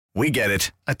We get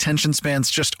it. Attention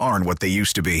spans just aren't what they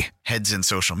used to be. Heads in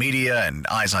social media and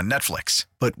eyes on Netflix.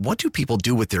 But what do people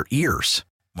do with their ears?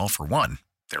 Well, for one,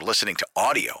 they're listening to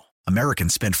audio.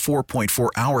 Americans spend 4.4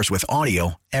 hours with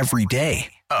audio every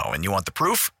day. Oh, and you want the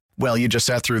proof? Well, you just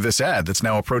sat through this ad that's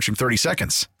now approaching 30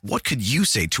 seconds. What could you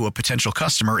say to a potential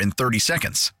customer in 30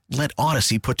 seconds? Let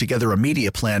Odyssey put together a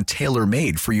media plan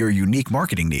tailor-made for your unique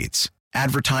marketing needs.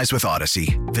 Advertise with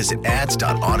Odyssey. Visit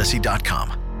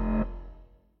ads.odyssey.com.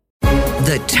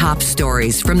 The top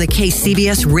stories from the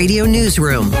KCBS Radio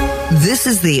Newsroom. This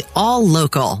is the All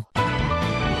Local.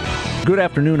 Good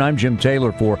afternoon. I'm Jim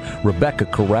Taylor for Rebecca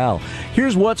Corral.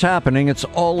 Here's what's happening. It's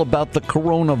all about the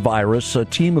coronavirus. A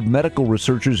team of medical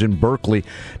researchers in Berkeley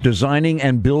designing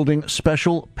and building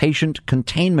special patient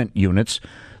containment units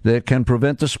that can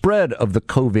prevent the spread of the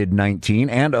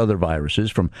COVID-19 and other viruses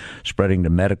from spreading to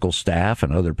medical staff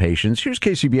and other patients. Here's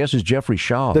KCBS's Jeffrey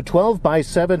Shaw. The 12 by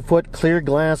 7 foot clear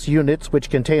glass units,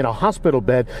 which contain a hospital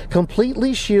bed,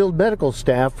 completely shield medical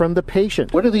staff from the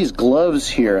patient. What are these gloves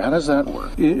here? How does that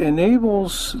work? It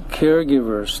enables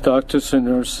caregivers, doctors and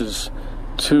nurses,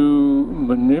 to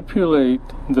manipulate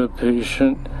the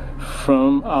patient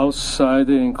from outside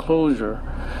the enclosure.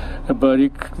 But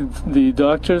the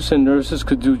doctors and nurses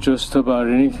could do just about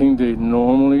anything they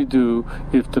normally do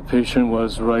if the patient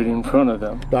was right in front of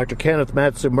them. Dr. Kenneth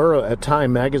Matsumura, a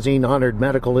Time magazine honored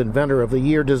medical inventor of the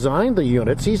year, designed the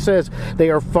units. He says they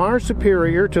are far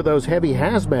superior to those heavy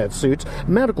hazmat suits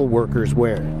medical workers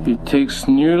wear. It takes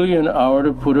nearly an hour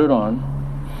to put it on,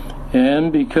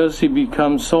 and because it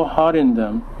becomes so hot in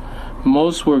them,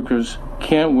 most workers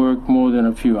can't work more than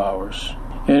a few hours.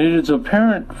 And it is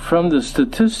apparent from the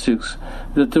statistics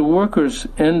that the workers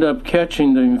end up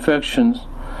catching the infections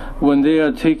when they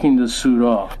are taking the suit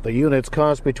off. The units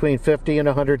cost between $50,000 and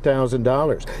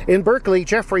 $100,000. In Berkeley,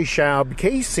 Jeffrey Schaub,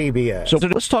 KCBS. So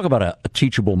let's talk about a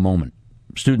teachable moment.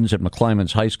 Students at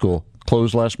McClymonds High School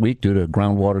closed last week due to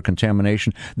groundwater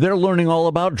contamination. They're learning all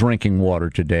about drinking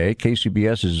water today.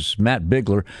 KCBS's Matt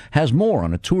Bigler has more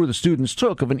on a tour the students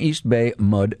took of an East Bay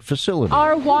Mud facility.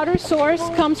 Our water source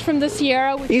comes from the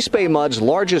Sierra. East Bay Mud's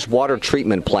largest water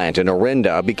treatment plant in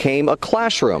Orinda became a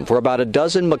classroom for about a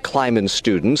dozen McClymonds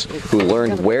students who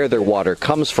learned where their water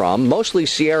comes from, mostly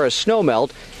Sierra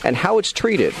snowmelt, and how it's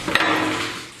treated.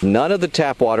 None of the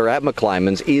tap water at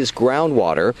McClymonds is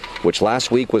groundwater, which last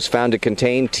week was found to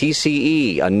contain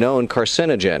TCE, a known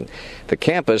carcinogen. The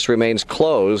campus remains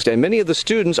closed, and many of the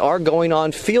students are going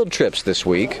on field trips this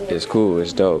week. It's cool.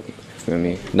 It's dope. You know what I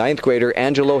mean? Ninth grader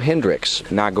Angelo Hendricks.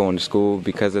 Not going to school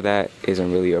because of that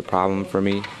isn't really a problem for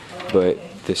me, but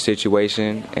the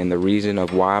situation and the reason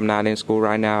of why I'm not in school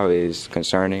right now is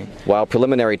concerning. While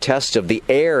preliminary tests of the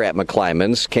air at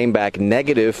McClymonds came back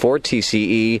negative for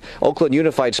TCE, Oakland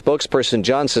Unified spokesperson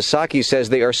John Sasaki says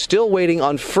they are still waiting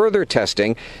on further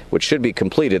testing, which should be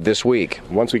completed this week.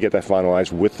 Once we get that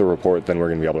finalized with the report, then we're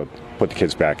going to be able to put the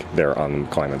kids back there on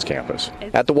McClymonds campus.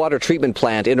 At the water treatment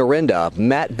plant in Orinda,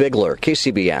 Matt Bigler,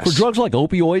 KCBS. For drugs like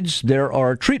opioids, there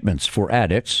are treatments for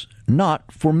addicts,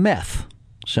 not for meth.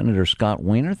 Senator Scott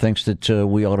Wiener thinks that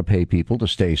we ought to pay people to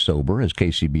stay sober, as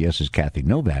KCBS's Kathy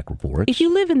Novak reports. If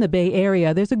you live in the Bay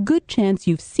Area, there's a good chance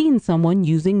you've seen someone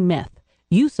using meth.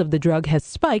 Use of the drug has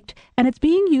spiked, and it's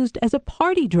being used as a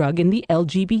party drug in the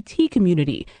LGBT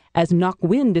community, as Nok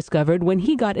Win discovered when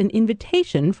he got an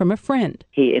invitation from a friend.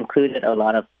 He included a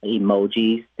lot of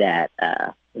emojis that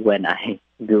when I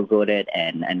Googled it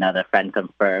and another friend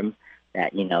confirmed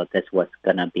that, this was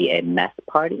going to be a meth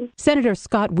party. Senator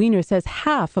Scott Wiener says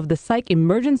half of the psych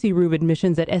emergency room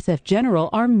admissions at SF General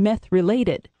are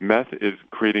meth-related. Meth is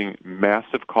creating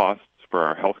massive costs for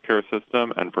our healthcare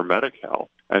system and for Medi-Cal.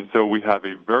 And so we have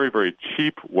a very, very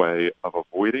cheap way of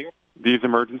avoiding these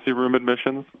emergency room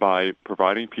admissions by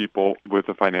providing people with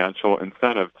a financial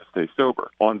incentive to stay sober.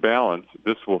 On balance,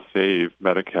 this will save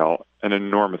Medi-Cal an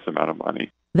enormous amount of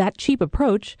money. That cheap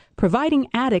approach, providing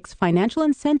addicts financial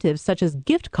incentives such as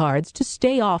gift cards to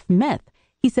stay off meth.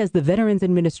 He says the Veterans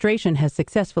Administration has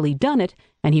successfully done it,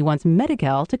 and he wants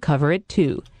Medi-Cal to cover it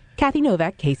too. Kathy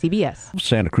Novak, KCBS.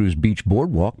 Santa Cruz Beach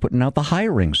Boardwalk putting out the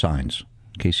hiring signs.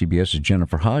 KCBS's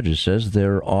Jennifer Hodges says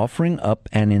they're offering up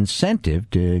an incentive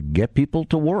to get people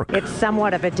to work. It's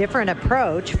somewhat of a different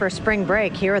approach for spring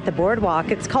break here at the boardwalk.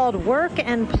 It's called Work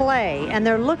and Play, and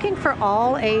they're looking for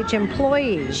all-age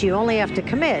employees. You only have to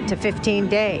commit to 15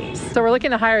 days. So we're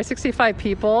looking to hire 65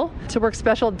 people to work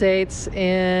special dates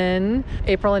in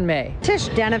April and May. Tish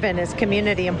Denovan is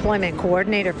Community Employment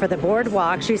Coordinator for the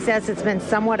boardwalk. She says it's been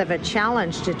somewhat of a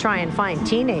challenge to try and find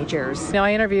teenagers. Now,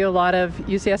 I interview a lot of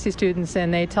UCSC students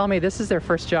and they tell me this is their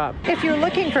first job. If you're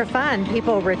looking for fun,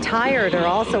 people retired are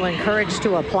also encouraged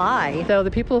to apply. So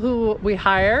the people who we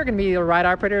hire are going to be ride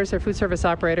operators or food service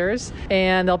operators,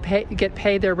 and they'll get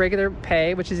paid their regular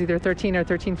pay, which is either $13 or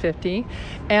 $13.50,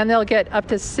 and they'll get up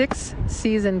to 6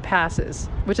 season passes,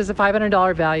 which is a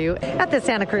 $500 value. At the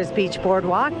Santa Cruz Beach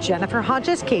Boardwalk, Jennifer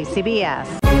Hodges,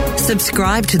 KCBS.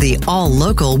 Subscribe to the All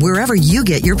Local wherever you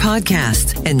get your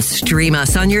podcasts and stream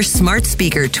us on your smart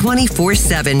speaker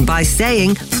 24/7 by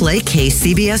saying, play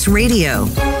KCBS Radio.